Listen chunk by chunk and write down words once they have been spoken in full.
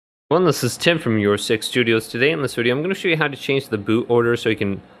Well, this is Tim from Your Six Studios. Today in this video, I'm going to show you how to change the boot order so you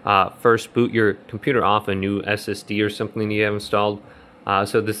can first boot your computer off a new SSD or something you have installed.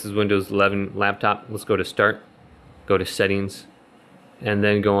 So this is Windows 11 laptop. Let's go to Start, go to Settings, and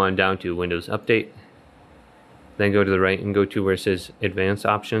then go on down to Windows Update. Then go to the right and go to where it says Advanced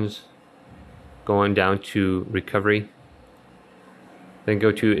Options. Go on down to Recovery. Then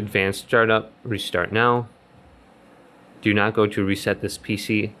go to Advanced Startup, Restart Now. Do not go to Reset This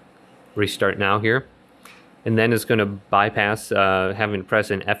PC. Restart now here, and then it's going to bypass having to press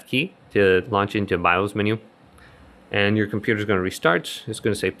an F key to launch into BIOS menu, and your computer is going to restart. It's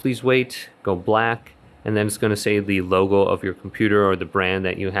going to say please wait, go black, and then it's going to say the logo of your computer or the brand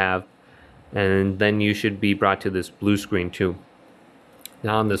that you have, and then you should be brought to this blue screen too.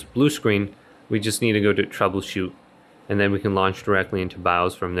 Now on this blue screen we just need to go to troubleshoot, and then we can launch directly into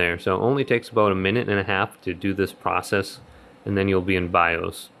BIOS from there. So it only takes about a minute and a half to do this process, and then you'll be in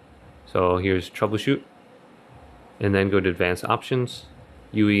BIOS. So here's troubleshoot, and then go to advanced options,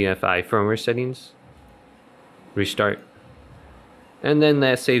 UEFI firmware settings, restart, and then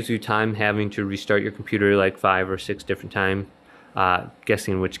that saves you time having to restart your computer like 5 or 6 different times,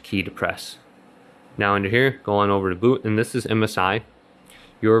 guessing which key to press. Now under here, go on over to boot, and this is MSI.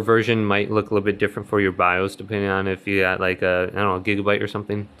 Your version might look a little bit different for your BIOS depending on if you got like a, I don't know, gigabyte or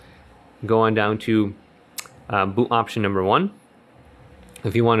something. Go on down to boot option number 1.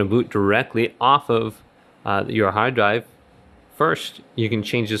 If you want to boot directly off of your hard drive, first you can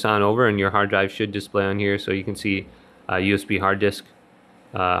change this on over, and your hard drive should display on here, so you can see USB hard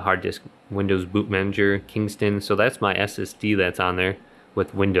disk, Windows Boot Manager, Kingston. So that's my SSD that's on there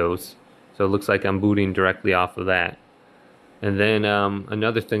with Windows. So it looks like I'm booting directly off of that. And then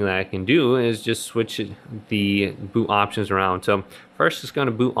another thing that I can do is just switch the boot options around. So first it's going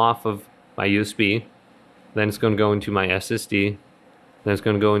to boot off of my USB, then it's going to go into my SSD, then it's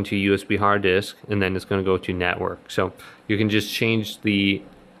going to go into USB hard disk, and then it's going to go to network. So you can just change the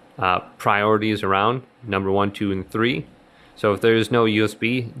priorities around, number 1, 2, and 3. So if there is no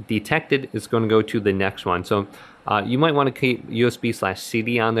USB detected, it's going to go to the next one. So you might want to keep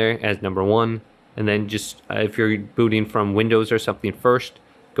USB/CD on there as number 1, and then just if you're booting from Windows or something first,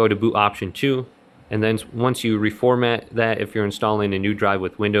 go to boot option 2, and then once you reformat that, if you're installing a new drive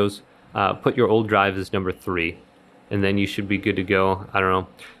with Windows, put your old drive as number 3. And then you should be good to go. I don't know,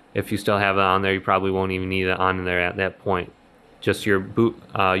 if you still have it on there, you probably won't even need it on there at that point. Just your boot,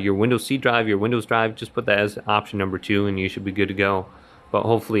 your Windows C drive, your Windows drive, just put that as option number 2, and you should be good to go. But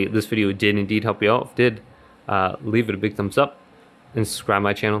hopefully this video did indeed help you out. If it did, leave it a big thumbs up and subscribe to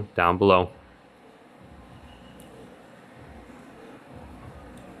my channel down below.